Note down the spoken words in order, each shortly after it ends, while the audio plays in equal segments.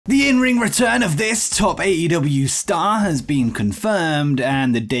The in-ring return of this top AEW star has been confirmed,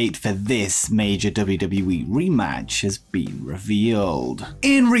 and the date for this major WWE rematch has been revealed.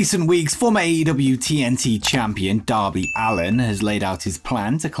 In recent weeks, former AEW TNT champion Darby Allin has laid out his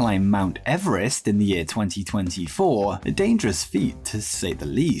plan to climb Mount Everest in the year 2024, a dangerous feat to say the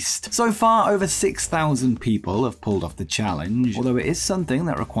least. So far, over 6,000 people have pulled off the challenge, although it is something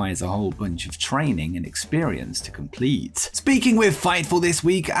that requires a whole bunch of training and experience to complete. Speaking with Fightful this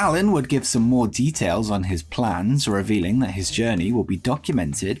week, Allin would give some more details on his plans, revealing that his journey will be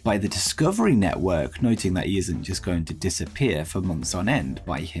documented by the Discovery Network, noting that he isn't just going to disappear for months on end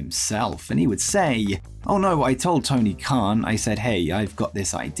by himself. And he would say, "Oh no, I told Tony Khan, I said, hey, I've got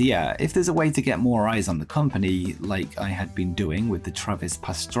this idea. If there's a way to get more eyes on the company, like I had been doing with the Travis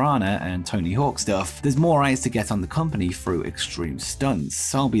Pastrana and Tony Hawk stuff, there's more eyes to get on the company through extreme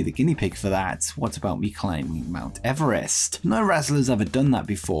stunts. I'll be the guinea pig for that. What about me climbing Mount Everest? No wrestler's ever done that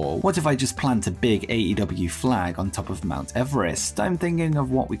before. What if I just plant a big AEW flag on top of Mount Everest? I'm thinking of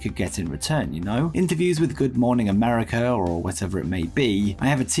what we could get in return, you know? Interviews with Good Morning America or whatever it may be. I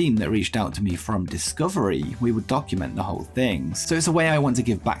have a team that reached out to me from Discovery. We would document the whole thing. So it's a way I want to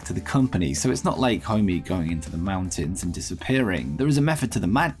give back to the company, so it's not like homie going into the mountains and disappearing. There is a method to the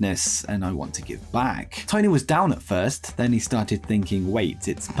madness, and I want to give back." Tony was down at first, then he started thinking, wait,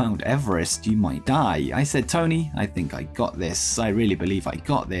 it's Mount Everest, you might die. I said, Tony, I think I got this. I really believe I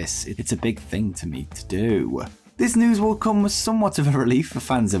got this. It's a big thing to me to do. This news will come as somewhat of a relief for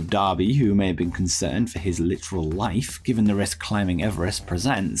fans of Darby, who may have been concerned for his literal life, given the risk climbing Everest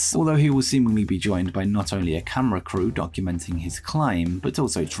presents, although he will seemingly be joined by not only a camera crew documenting his climb, but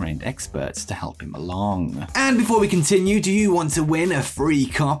also trained experts to help him along. And before we continue, do you want to win a free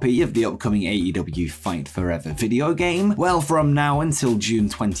copy of the upcoming AEW Fight Forever video game? Well, from now until June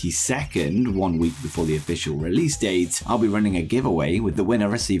 22nd, 1 week before the official release date, I'll be running a giveaway with the winner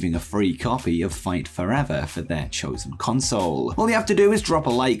receiving a free copy of Fight Forever for their chosen console. All you have to do is drop a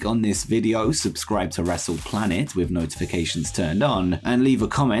like on this video, subscribe to Wrestle Planet with notifications turned on, and leave a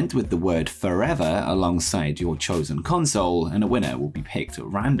comment with the word forever alongside your chosen console, and a winner will be picked at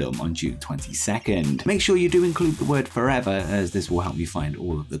random on June 22nd. Make sure you do include the word forever, as this will help me find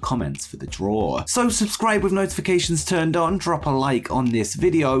all of the comments for the draw. So subscribe with notifications turned on, drop a like on this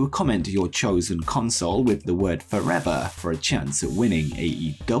video, comment your chosen console with the word forever for a chance at winning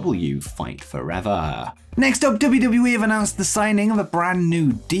AEW Fight Forever. Next up, WWE have announced the signing of a brand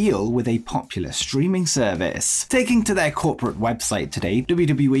new deal with a popular streaming service. Taking to their corporate website today,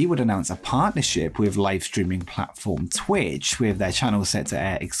 WWE would announce a partnership with live streaming platform Twitch, with their channel set to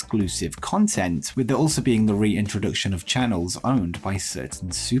air exclusive content, with there also being the reintroduction of channels owned by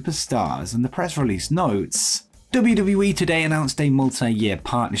certain superstars. And the press release notes, WWE today announced a multi-year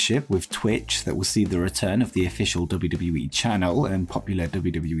partnership with Twitch that will see the return of the official WWE channel and popular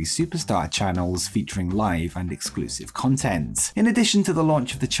WWE superstar channels featuring live and exclusive content. In addition to the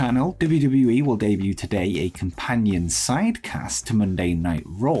launch of the channel, WWE will debut today a companion sidecast to Monday Night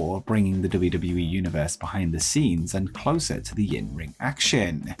Raw, bringing the WWE universe behind the scenes and closer to the in-ring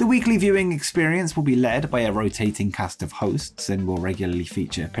action. The weekly viewing experience will be led by a rotating cast of hosts and will regularly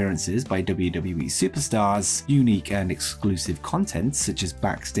feature appearances by WWE superstars, unique and exclusive content such as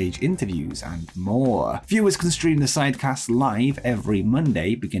backstage interviews and more. Viewers can stream the sidecast live every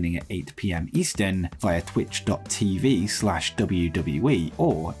Monday beginning at 8 PM Eastern via twitch.tv/WWE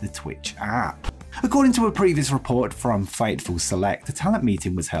or the Twitch app. According to a previous report from Fightful Select, a talent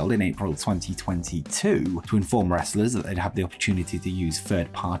meeting was held in April 2022 to inform wrestlers that they'd have the opportunity to use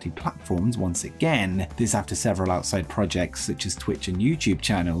third-party platforms once again. This after several outside projects such as Twitch and YouTube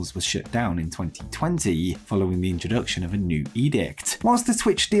channels was shut down in 2020 following the introduction of a new edict. Whilst the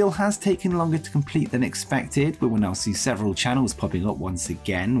Twitch deal has taken longer to complete than expected, we will now see several channels popping up once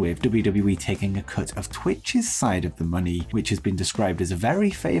again, with WWE taking a cut of Twitch's side of the money, which has been described as a very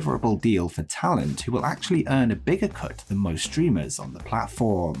favourable deal for talent who will actually earn a bigger cut than most streamers on the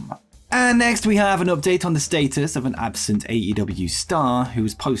platform. And next we have an update on the status of an absent AEW star who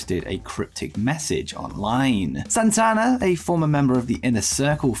has posted a cryptic message online. Santana, a former member of the Inner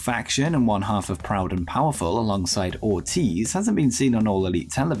Circle faction and one half of Proud and Powerful alongside Ortiz, hasn't been seen on All Elite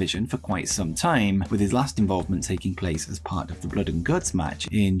television for quite some time, with his last involvement taking place as part of the Blood and Guts match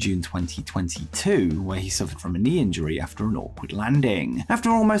in June 2022, where he suffered from a knee injury after an awkward landing. After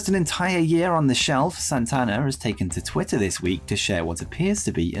almost an entire year on the shelf, Santana has taken to Twitter this week to share what appears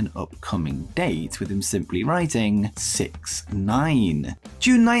to be an update upcoming date, with him simply writing 6-9.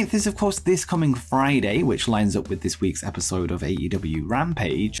 June 9th is of course this coming Friday, which lines up with this week's episode of AEW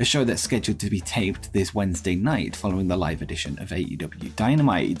Rampage, a show that's scheduled to be taped this Wednesday night following the live edition of AEW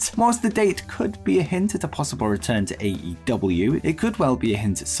Dynamite. Whilst the date could be a hint at a possible return to AEW, it could well be a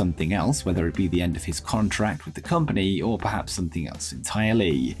hint at something else, whether it be the end of his contract with the company or perhaps something else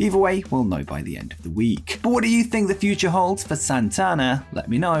entirely. Either way, we'll know by the end of the week. But what do you think the future holds for Santana? Let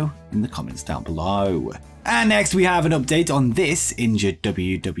me know in the comments down below. And next we have an update on this injured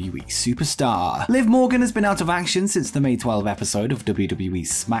WWE superstar. Liv Morgan has been out of action since the May 12 episode of WWE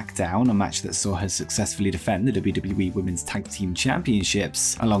SmackDown, a match that saw her successfully defend the WWE Women's Tag Team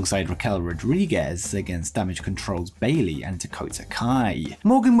Championships alongside Raquel Rodriguez against Damage Control's Bayley and Dakota Kai.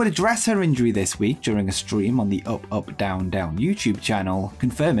 Morgan would address her injury this week during a stream on the Up Up Down Down YouTube channel,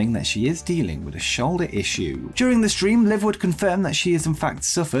 confirming that she is dealing with a shoulder issue. During the stream, Liv would confirm that she has in fact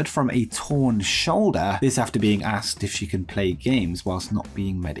suffered from a torn shoulder, this after being asked if she can play games whilst not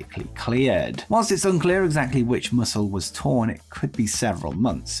being medically cleared. Whilst it's unclear exactly which muscle was torn, it could be several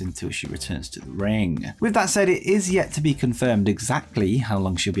months until she returns to the ring. With that said, it is yet to be confirmed exactly how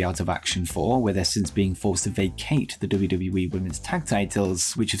long she'll be out of action for, with her since being forced to vacate the WWE Women's Tag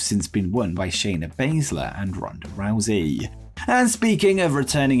titles, which have since been won by Shayna Baszler and Ronda Rousey. And speaking of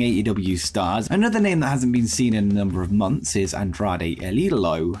returning AEW stars, another name that hasn't been seen in a number of months is Andrade El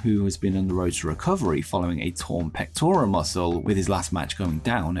Idolo, who has been on the road to recovery following a torn pectoral muscle, with his last match going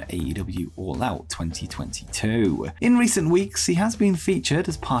down at AEW All Out 2022. In recent weeks, he has been featured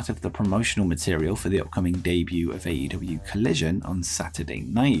as part of the promotional material for the upcoming debut of AEW Collision on Saturday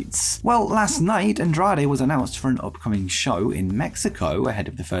nights. Well, last night, Andrade was announced for an upcoming show in Mexico ahead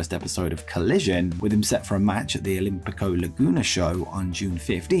of the first episode of Collision, with him set for a match at the Olympico Laguna show on June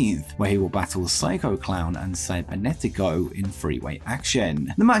 15th, where he will battle Psycho Clown and Cybernetico in freeway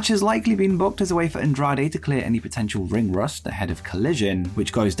action. The match has likely been booked as a way for Andrade to clear any potential ring rust ahead of Collision,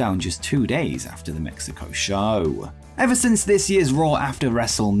 which goes down just 2 days after the Mexico show. Ever since this year's Raw after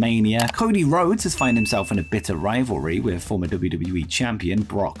WrestleMania, Cody Rhodes has found himself in a bitter rivalry with former WWE champion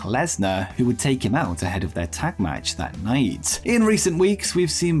Brock Lesnar, who would take him out ahead of their tag match that night. In recent weeks, we've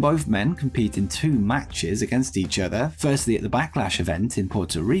seen both men compete in 2 matches against each other, firstly at the Backlash event in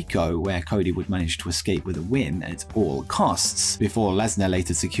Puerto Rico, where Cody would manage to escape with a win at all costs, before Lesnar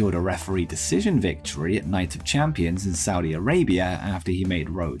later secured a referee decision victory at Night of Champions in Saudi Arabia after he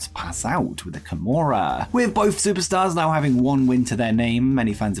made Rhodes pass out with a Kimura. With both superstars now having 1 win to their name,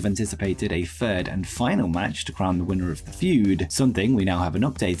 many fans have anticipated a third and final match to crown the winner of the feud, something we now have an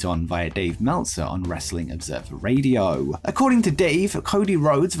update on via Dave Meltzer on Wrestling Observer Radio. According to Dave, Cody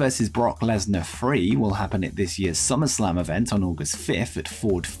Rhodes vs Brock Lesnar 3 will happen at this year's SummerSlam event on August 5th at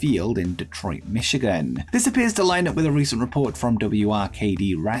Ford Field in Detroit, Michigan. This appears to line up with a recent report from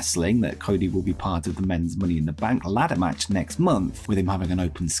WRKD Wrestling that Cody will be part of the men's Money in the Bank ladder match next month, with him having an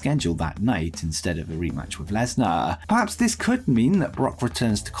open schedule that night instead of a rematch with Lesnar. Perhaps this could mean that Brock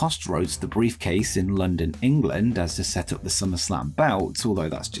returns to cost Rhodes the briefcase in London, England, as to set up the SummerSlam bout, although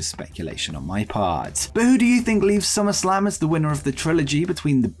that's just speculation on my part. But who do you think leaves SummerSlam as the winner of the trilogy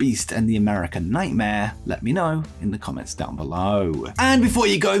between the Beast and the American Nightmare? Let me know in the comments down below. And before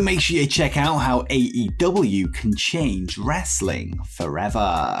you go, make sure you check out how AEW can change wrestling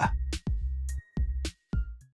forever.